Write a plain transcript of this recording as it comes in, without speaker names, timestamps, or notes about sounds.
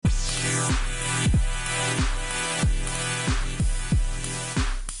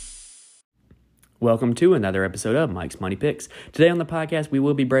Welcome to another episode of Mike's Money Picks. Today on the podcast, we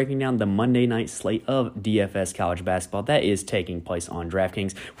will be breaking down the Monday night slate of DFS college basketball that is taking place on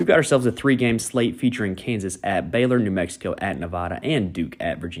DraftKings. We've got ourselves a 3-game slate featuring Kansas at Baylor, New Mexico at Nevada, and Duke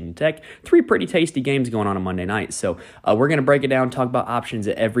at Virginia Tech. 3 pretty tasty games going on Monday night. So we're going to break it down, talk about options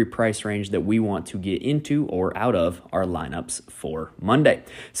at every price range that we want to get into or out of our lineups for Monday.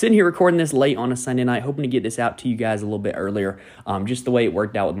 Sitting here recording this late on a Sunday night, hoping to get this out to you guys a little bit earlier. Just the way it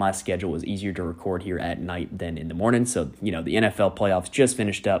worked out with my schedule, it was easier to record here at night than in the morning. So, the NFL playoffs just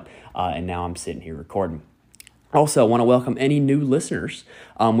finished up, and now I'm sitting here recording. Also, I want to welcome any new listeners.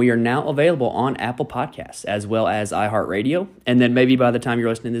 We are now available on Apple Podcasts as well as iHeartRadio. And then maybe by the time you're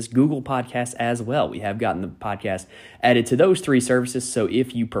listening to this, Google Podcasts as well. We have gotten the podcast added to those 3 services. So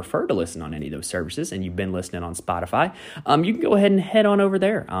if you prefer to listen on any of those services and you've been listening on Spotify, you can go ahead and head on over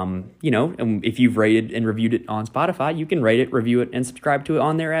there. And if you've rated and reviewed it on Spotify, you can rate it, review it, and subscribe to it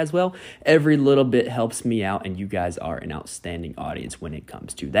on there as well. Every little bit helps me out, and you guys are an outstanding audience when it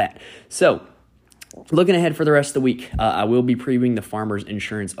comes to that. So, looking ahead for the rest of the week, I will be previewing the Farmers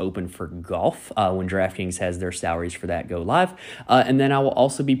Insurance Open for golf when DraftKings has their salaries for that go live. And then I will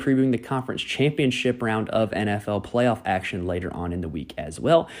also be previewing the conference championship round of NFL playoff action later on in the week as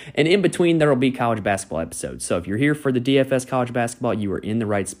well. And in between, there will be college basketball episodes. So if you're here for the DFS college basketball, you are in the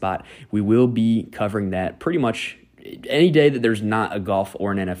right spot. We will be covering that pretty much any day that there's not a golf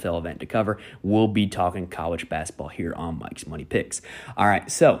or an NFL event to cover. We'll be talking college basketball here on Mike's Money Picks. All right,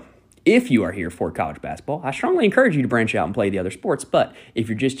 so if you are here for college basketball, I strongly encourage you to branch out and play the other sports. But if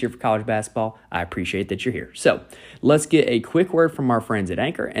you're just here for college basketball, I appreciate that you're here. So let's get a quick word from our friends at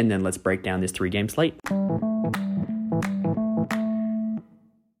Anchor, and then let's break down this 3-game slate.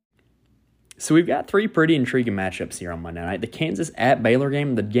 So we've got 3 pretty intriguing matchups here on Monday night. The Kansas at Baylor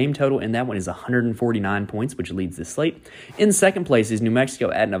game, the game total in that one is 149 points, which leads the slate. In second place is New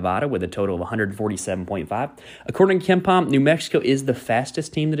Mexico at Nevada with a total of 147.5. According to KenPom, New Mexico is the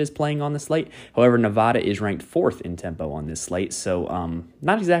fastest team that is playing on the slate. However, Nevada is ranked 4th in tempo on this slate, so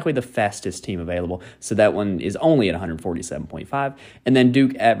not exactly the fastest team available. So that one is only at 147.5. And then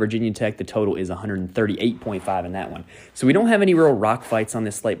Duke at Virginia Tech, the total is 138.5 in that one. So we don't have any real rock fights on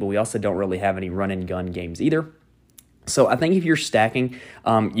this slate, but we also don't really have any run-and-gun games either. So I think if you're stacking,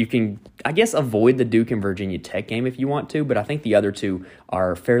 you can, avoid the Duke and Virginia Tech game if you want to, but I think the other 2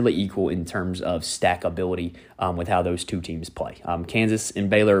 are fairly equal in terms of stackability with how those 2 teams play. Kansas and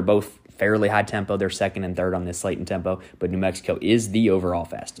Baylor are both fairly high tempo. They're 2nd and 3rd on this slate in tempo, but New Mexico is the overall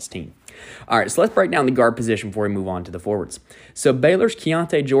fastest team. All right, so let's break down the guard position before we move on to the forwards. So Baylor's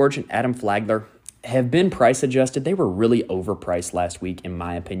Keontae George and Adam Flagler have been price adjusted. They were really overpriced last week, in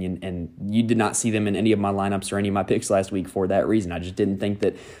my opinion, and you did not see them in any of my lineups or any of my picks last week for that reason. I just didn't think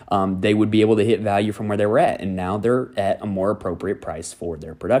that they would be able to hit value from where they were at, and now they're at a more appropriate price for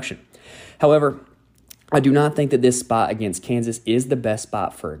their production. However, I do not think that this spot against Kansas is the best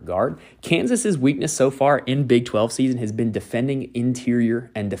spot for a guard. Kansas's weakness so far in Big 12 season has been defending interior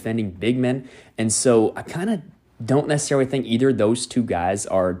and defending big men, and so I kind of don't necessarily think either of those 2 guys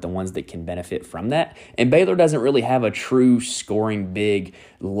are the ones that can benefit from that. And Baylor doesn't really have a true scoring big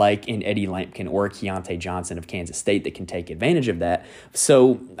like in Eddie Lampkin or Keontae Johnson of Kansas State that can take advantage of that.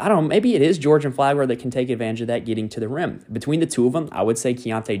 So, I don't know, maybe it is George and Flagler that can take advantage of that getting to the rim. Between the 2 of them, I would say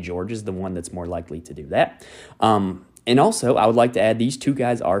Keontae George is the one that's more likely to do that. And also, I would like to add these 2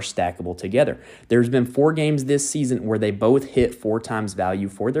 guys are stackable together. There's been 4 games this season where they both hit 4 times value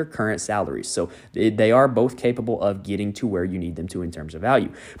for their current salaries. So they are both capable of getting to where you need them to in terms of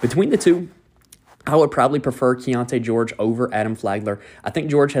value. Between the 2, I would probably prefer Keontae George over Adam Flagler. I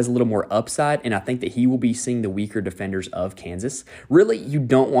think George has a little more upside, and I think that he will be seeing the weaker defenders of Kansas. Really, you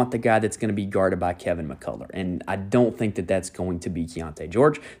don't want the guy that's going to be guarded by Kevin McCullough, and I don't think that that's going to be Keontae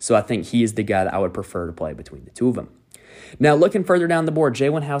George, so I think he is the guy that I would prefer to play between the 2 of them. Now, looking further down the board,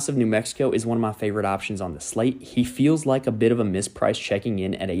 Jalen House of New Mexico is one of my favorite options on the slate. He feels like a bit of a misprice checking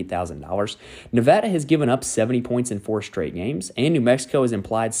in at $8,000. Nevada has given up 70 points in 4 straight games, and New Mexico has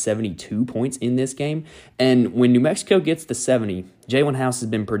implied 72 points in this game. And when New Mexico gets to 70, Jalen House has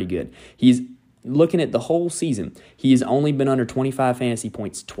been pretty good. He's looking at the whole season, he has only been under 25 fantasy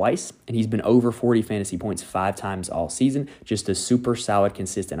points twice, and he's been over 40 fantasy points 5 times all season. Just a super solid,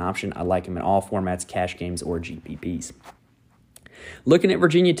 consistent option. I like him in all formats, cash games or GPPs. Looking at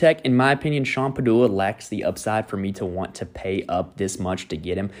Virginia Tech, in my opinion, Sean Padula lacks the upside for me to want to pay up this much to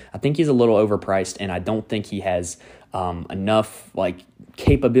get him. I think he's a little overpriced, and I don't think he has enough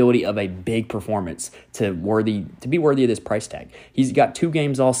capability of a big performance to be worthy of this price tag. He's got 2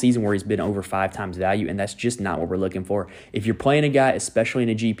 games all season where he's been over 5 times value, and that's just not what we're looking for. If you're playing a guy, especially in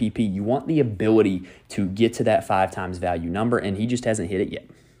a GPP, you want the ability to get to that 5 times value number, and he just hasn't hit it yet.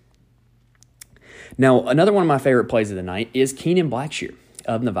 Now, another one of my favorite plays of the night is Keenan Blackshear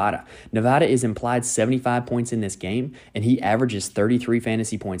of Nevada. Nevada is implied 75 points in this game, and he averages 33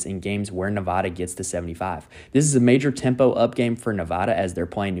 fantasy points in games where Nevada gets to 75. This is a major tempo up game for Nevada as they're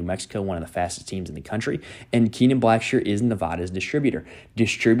playing New Mexico, one of the fastest teams in the country, and Keenan Blackshear is Nevada's distributor.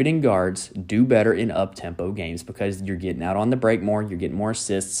 Distributing guards do better in up-tempo games because you're getting out on the break more, you're getting more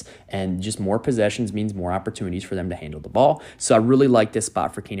assists, and just more possessions means more opportunities for them to handle the ball. So I really like this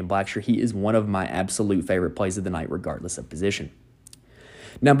spot for Keenan Blackshear. He is one of my absolute favorite plays of the night regardless of position.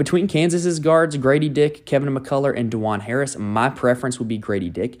 Now, between Kansas's guards, Grady Dick, Kevin McCullough, and DeJuan Harris, my preference would be Grady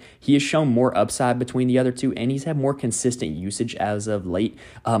Dick. He has shown more upside between the other two, and he's had more consistent usage as of late.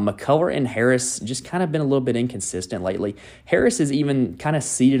 McCullough and Harris just kind of been a little bit inconsistent lately. Harris has even kind of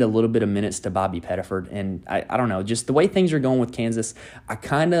ceded a little bit of minutes to Bobby Pettiford, and I don't know, just the way things are going with Kansas,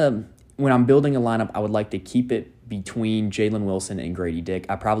 when I'm building a lineup, I would like to keep it between Jalen Wilson and Grady Dick.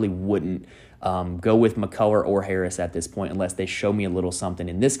 I probably wouldn't go with McCullough or Harris at this point unless they show me a little something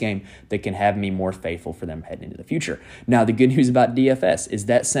in this game that can have me more faithful for them heading into the future. Now, the good news about DFS is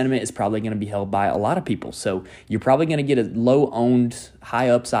that sentiment is probably going to be held by a lot of people. So you're probably going to get a low-owned,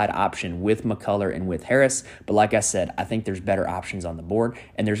 high-upside option with McCullough and with Harris. But like I said, I think there's better options on the board,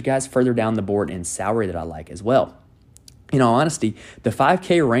 and there's guys further down the board in salary that I like as well. In all honesty, the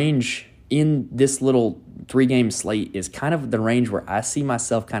 5K range in this little 3-game slate is kind of the range where I see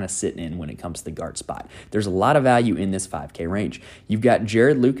myself kind of sitting in when it comes to the guard spot. There's a lot of value in this 5K range. You've got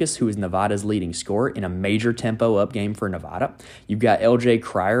Jared Lucas, who is Nevada's leading scorer in a major tempo up game for Nevada. You've got LJ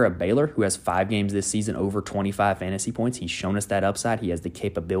Cryer of Baylor, who has 5 games this season over 25 fantasy points. He's shown us that upside. He has the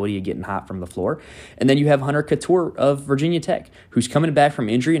capability of getting hot from the floor. And then you have Hunter Couture of Virginia Tech, who's coming back from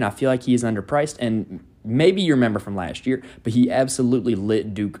injury, and I feel like he is underpriced. And maybe you remember from last year, but he absolutely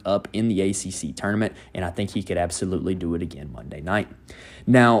lit Duke up in the ACC tournament, and I think he could absolutely do it again Monday night.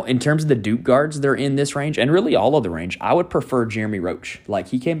 Now, in terms of the Duke guards, they're in this range, and really all of the range. I would prefer Jeremy Roach. Like,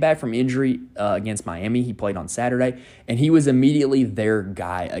 he came back from injury against Miami. He played on Saturday, and he was immediately their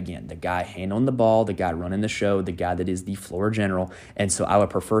guy again, the guy handling the ball, the guy running the show, the guy that is the floor general, and so I would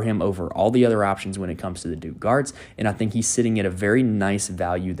prefer him over all the other options when it comes to the Duke guards, and I think he's sitting at a very nice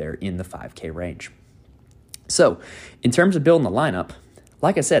value there in the 5K range. So, in terms of building the lineup,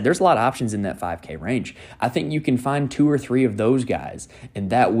 like I said, there's a lot of options in that 5K range. I think you can find 2 or 3 of those guys, and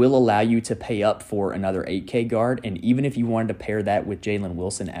that will allow you to pay up for another 8K guard. And even if you wanted to pair that with Jalen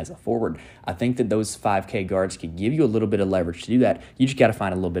Wilson as a forward, I think that those 5K guards could give you a little bit of leverage to do that. You just got to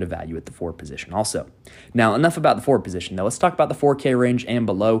find a little bit of value at the forward position also. Now, enough about the forward position, though. Let's talk about the 4K range and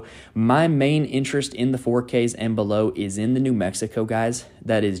below. My main interest in the 4Ks and below is in the New Mexico guys.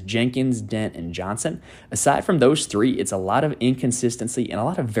 That is Jenkins, Dent, and Johnson. Aside from those 3, it's a lot of inconsistency and a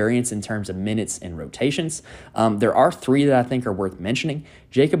lot of variance in terms of minutes and rotations. There are 3 that I think are worth mentioning.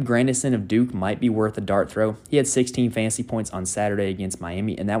 Jacob Grandison of Duke might be worth a dart throw. He had 16 fantasy points on Saturday against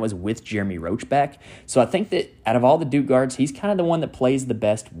Miami, and that was with Jeremy Roach back. So I think that out of all the Duke guards, he's kind of the one that plays the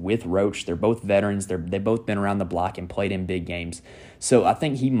best with Roach. They're both veterans. They've both been around the block and played in big games. So I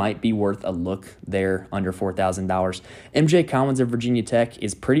think he might be worth a look there under $4,000. MJ Collins of Virginia Tech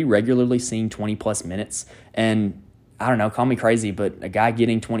is pretty regularly seeing 20-plus minutes, and I don't know, call me crazy, but a guy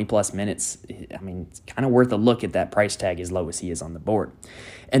getting 20-plus minutes, I mean, it's kind of worth a look at that price tag as low as he is on the board.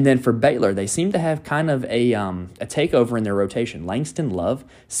 And then for Baylor, they seem to have kind of a takeover in their rotation. Langston Love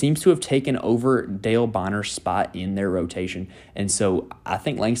seems to have taken over Dale Bonner's spot in their rotation, and so I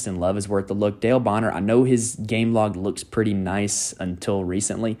think Langston Love is worth a look. Dale Bonner, I know his game log looks pretty nice until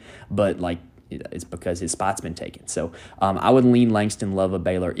recently, but it's because his spot's been taken. So I would lean Langston Love of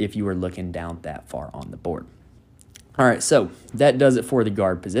Baylor if you were looking down that far on the board. All right, so that does it for the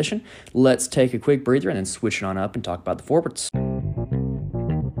guard position. Let's take a quick breather and then switch it on up and talk about the forwards.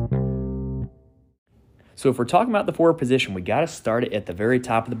 So if we're talking about the forward position, we got to start it at the very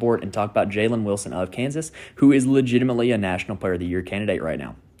top of the board and talk about Jalen Wilson of Kansas, who is legitimately a National Player of the Year candidate right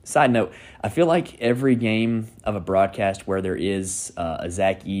now. Side note, I feel like every game of a broadcast where there is a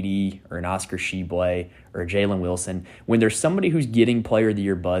Zach Edey or an Oscar Tshiebwe or a Jalen Wilson, when there's somebody who's getting Player of the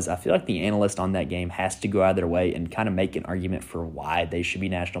Year buzz, I feel like the analyst on that game has to go out of their way and kind of make an argument for why they should be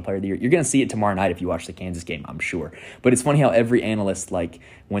National Player of the Year. You're going to see it tomorrow night if you watch the Kansas game, I'm sure. But it's funny how every analyst,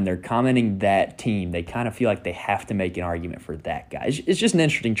 when they're commenting that team, they kind of feel like they have to make an argument for that guy. It's just an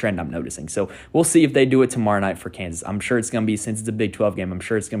interesting trend I'm noticing. So we'll see if they do it tomorrow night for Kansas. I'm sure it's going to be, since it's a Big 12 game, I'm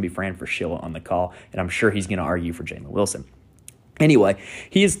sure it's going to be Fran Fraschilla on the call, and I'm sure he's going to argue for Jalen Wilson. Anyway,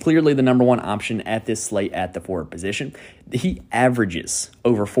 he is clearly the number one option at this slate at the forward position. He averages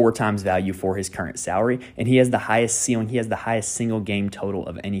over 4 times value for his current salary, and he has the highest ceiling. He has the highest single game total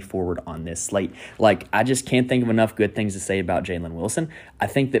of any forward on this slate. Like, I just can't think of enough good things to say about Jalen Wilson. I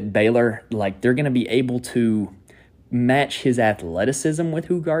think that Baylor, they're going to be able to match his athleticism with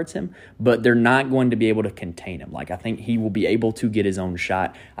who guards him, but they're not going to be able to contain him. I think he will be able to get his own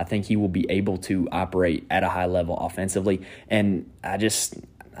shot. I think he will be able to operate at a high level offensively, and I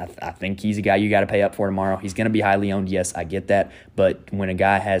think he's a guy you got to pay up for tomorrow. He's going to be highly owned, yes, I get that, but when a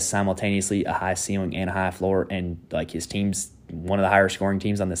guy has simultaneously a high ceiling and a high floor, and his team's one of the higher scoring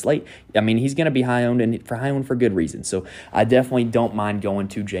teams on the slate, I mean, he's going to be high owned for good reason. So I definitely don't mind going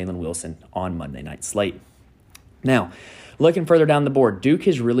to Jalen Wilson on Monday night slate. Now, looking further down the board, Duke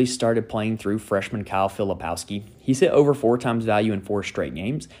has really started playing through freshman Kyle Filipowski. He's hit over 4 times value in 4 straight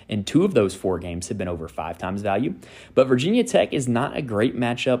games, and 2 of those 4 games have been over 5 times value. But Virginia Tech is not a great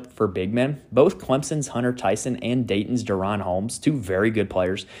matchup for big men. Both Clemson's Hunter Tyson and Dayton's Deron Holmes, 2 very good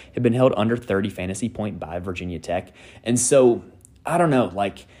players, have been held under 30 fantasy point by Virginia Tech. And so, I don't know,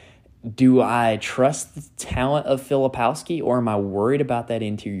 do I trust the talent of Filipowski, or am I worried about that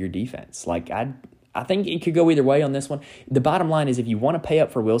interior defense? I think it could go either way on this one. The bottom line is, if you want to pay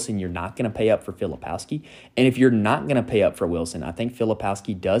up for Wilson, you're not going to pay up for Filipowski. And if you're not going to pay up for Wilson, I think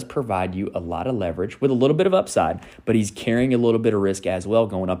Filipowski does provide you a lot of leverage with a little bit of upside, but he's carrying a little bit of risk as well,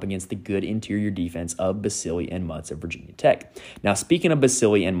 going up against the good interior defense of Basili and Mutz of Virginia Tech. Now, speaking of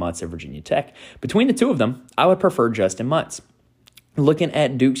Basili and Mutz of Virginia Tech, between the two of them, I would prefer Justin Mutz. Looking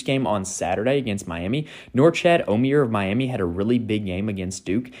at Duke's game on Saturday against Miami, Norchad Omier of Miami had a really big game against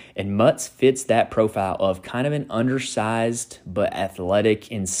Duke, and Mutz fits that profile of kind of an undersized but athletic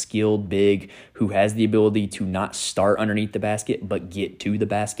and skilled big who has the ability to not start underneath the basket but get to the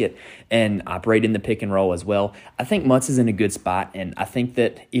basket and operate in the pick and roll as well. I think Mutz is in a good spot, and I think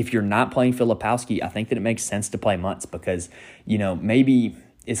that if you're not playing Filipowski, I think that it makes sense to play Mutz because, maybe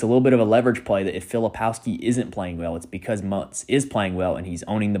it's a little bit of a leverage play that if Filipowski isn't playing well, it's because Mutz is playing well and he's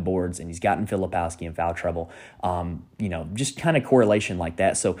owning the boards and he's gotten Filipowski in foul trouble. Just kind of correlation like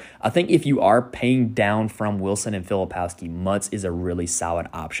that. So I think if you are paying down from Wilson and Filipowski, Mutz is a really solid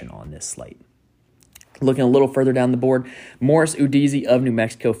option on this slate. Looking a little further down the board, Morris Udeze of New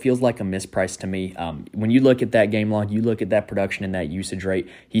Mexico feels like a misprice to me. When you look at that game log, you look at that production and that usage rate,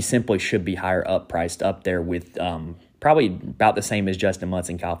 he simply should be higher up priced up there with probably about the same as Justin Mutz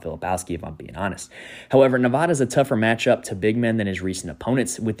and Kyle Filipowski, if I'm being honest. However, Nevada's a tougher matchup to big men than his recent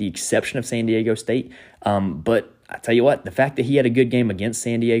opponents, with the exception of San Diego State. But I tell you what, the fact that he had a good game against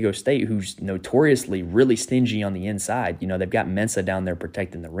San Diego State, who's notoriously really stingy on the inside, they've got Mensa down there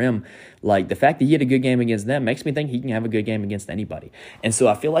protecting the rim. The fact that he had a good game against them makes me think he can have a good game against anybody. And so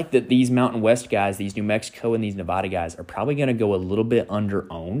I feel like that these Mountain West guys, these New Mexico and these Nevada guys, are probably going to go a little bit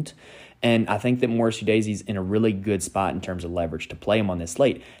under-owned. And I think that Morris Udeze's in a really good spot in terms of leverage to play him on this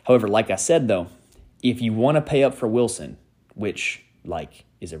slate. However, like I said, though, if you want to pay up for Wilson, which,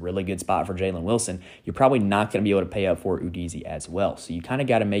 is a really good spot for Jalen Wilson, you're probably not going to be able to pay up for Udeze as well. So you kind of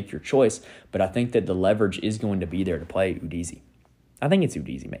got to make your choice, but I think that the leverage is going to be there to play Udeze. I think it's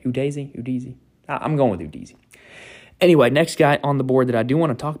Udeze, man. Udeze? I'm going with Udeze. Anyway, next guy on the board that I do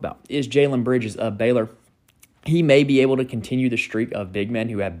want to talk about is Jalen Bridges of Baylor. He may be able to continue the streak of big men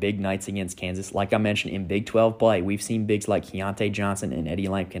who have big nights against Kansas. Like I mentioned, in Big 12 play, we've seen bigs like Keontae Johnson and Eddie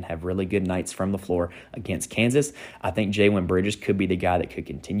Lampkin have really good nights from the floor against Kansas. I think Jalen Bridges could be the guy that could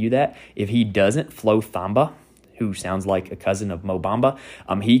continue that. If he doesn't, Flo Thamba, who sounds like a cousin of Mo Bamba,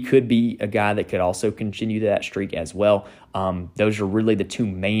 he could be a guy that could also continue that streak as well. Those are really the 2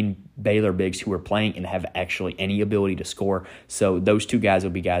 main Baylor bigs who are playing and have actually any ability to score. So those 2 guys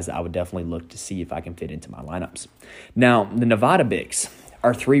will be guys that I would definitely look to see if I can fit into my lineups. Now, the Nevada bigs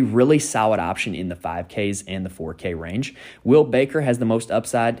are 3 really solid options in the 5Ks and the 4K range. Will Baker has the most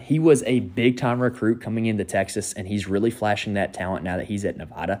upside. He was a big-time recruit coming into Texas, and he's really flashing that talent now that he's at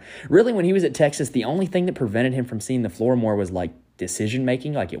Nevada. Really, when he was at Texas, the only thing that prevented him from seeing the floor more was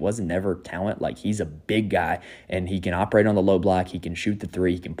decision-making. It wasn't never talent. He's a big guy, and he can operate on the low block. He can shoot the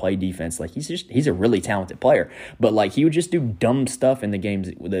 3. He can play defense. He's a really talented player. But, he would just do dumb stuff in the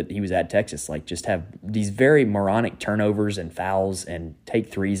games that he was at Texas. Just have these very moronic turnovers and fouls and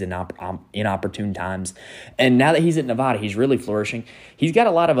take threes in inopportune times. And now that he's at Nevada, he's really flourishing. He's got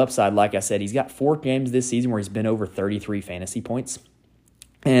a lot of upside. Like I said, he's got 4 games this season where he's been over 33 fantasy points.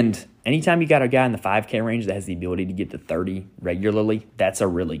 And anytime you got a guy in the 5K range that has the ability to get to 30 regularly, that's a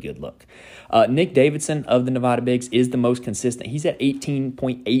really good look. Nick Davidson of the Nevada Bigs is the most consistent. He's at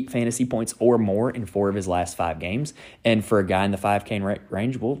 18.8 fantasy points or more in 4 of his last 5 games. And for a guy in the 5K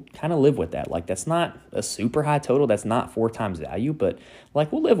range, we'll kind of live with that. Like, that's not a super high total. That's not 4 times value, but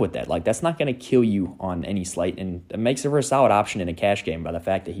like, we'll live with that. Like, that's not going to kill you on any slate, and it makes it for a solid option in a cash game by the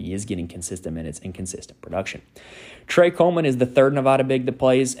fact that he is getting consistent minutes and consistent production. Trey Coleman is the third Nevada big that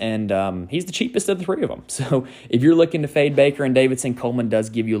plays, and he's the cheapest of the 3 of them. So if you're looking to fade Baker and Davidson, Coleman does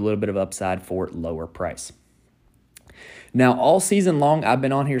give you a little bit of upside for lower price. Now, all season long, I've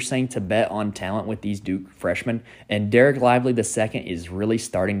been on here saying to bet on talent with these Duke freshmen, and Derek Lively II is really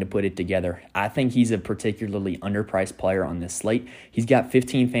starting to put it together. I think he's a particularly underpriced player on this slate. He's got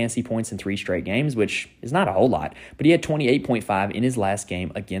 15 fantasy points in 3 straight games, which is not a whole lot, but he had 28.5 in his last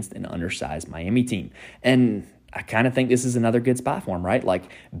game against an undersized Miami team. And I kind of think this is another good spot for him, right? Like,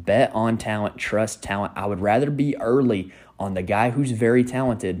 bet on talent, trust talent. I would rather be early on the guy who's very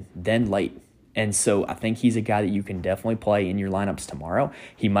talented than late. And so I think he's a guy that you can definitely play in your lineups tomorrow.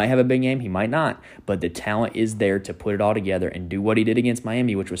 He might have a big game, he might not, but the talent is there to put it all together and do what he did against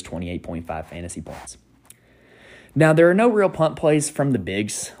Miami, which was 28.5 fantasy points. Now, there are no real punt plays from the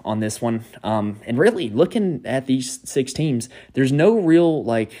bigs on this one. And really, looking at these 6 teams, there's no real,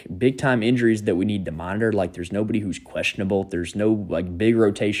 like, big-time injuries that we need to monitor. Like, there's nobody who's questionable. There's no, like, big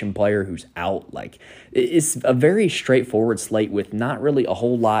rotation player who's out. Like, it's a very straightforward slate with not really a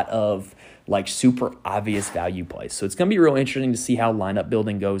whole lot of, like, super obvious value plays. So it's going to be real interesting to see how lineup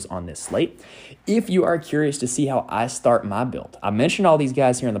building goes on this slate. If you are curious to see how I start my build, I mentioned all these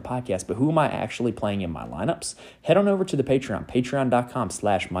guys here in the podcast, but who am I actually playing in my lineups? Head on over to the Patreon,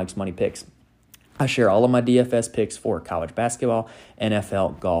 patreon.com/MikesMoneyPicks. I share all of my DFS picks for college basketball,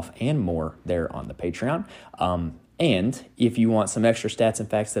 NFL, golf, and more there on the Patreon. And if you want some extra stats and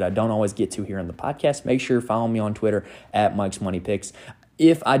facts that I don't always get to here on the podcast, make sure you follow me on Twitter at MikesMoneyPicks.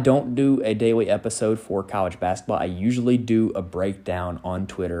 If I don't do a daily episode for college basketball, I usually do a breakdown on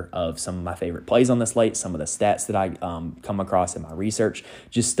Twitter of some of my favorite plays on the slate, some of the stats that I come across in my research,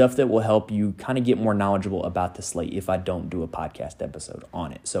 just stuff that will help you kind of get more knowledgeable about the slate if I don't do a podcast episode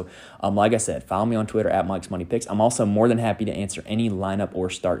on it. So like I said, follow me on Twitter at MikesMoneyPicks. I'm also more than happy to answer any lineup or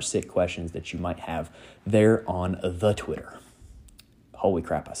start-sit questions that you might have there on the Twitter. Holy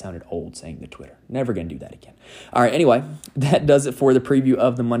crap, I sounded old saying the Twitter. Never going to do that again. All right, anyway, that does it for the preview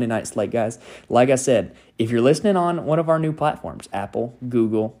of the Monday night slate, guys. Like I said, if you're listening on one of our new platforms, Apple,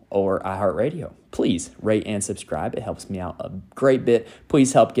 Google, or iHeartRadio, please rate and subscribe. It helps me out a great bit.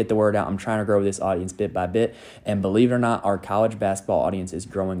 Please help get the word out. I'm trying to grow this audience bit by bit. And believe it or not, our college basketball audience is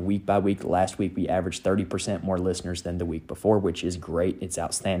growing week by week. Last week, we averaged 30% more listeners than the week before, which is great. It's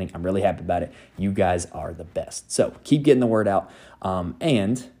outstanding. I'm really happy about it. You guys are the best. So keep getting the word out.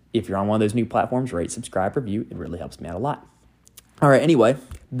 And if you're on one of those new platforms, rate, subscribe, review. It really helps me out a lot. All right, anyway,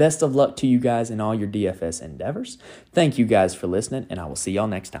 best of luck to you guys in all your DFS endeavors. Thank you guys for listening, and I will see y'all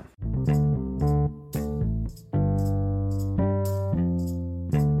next time.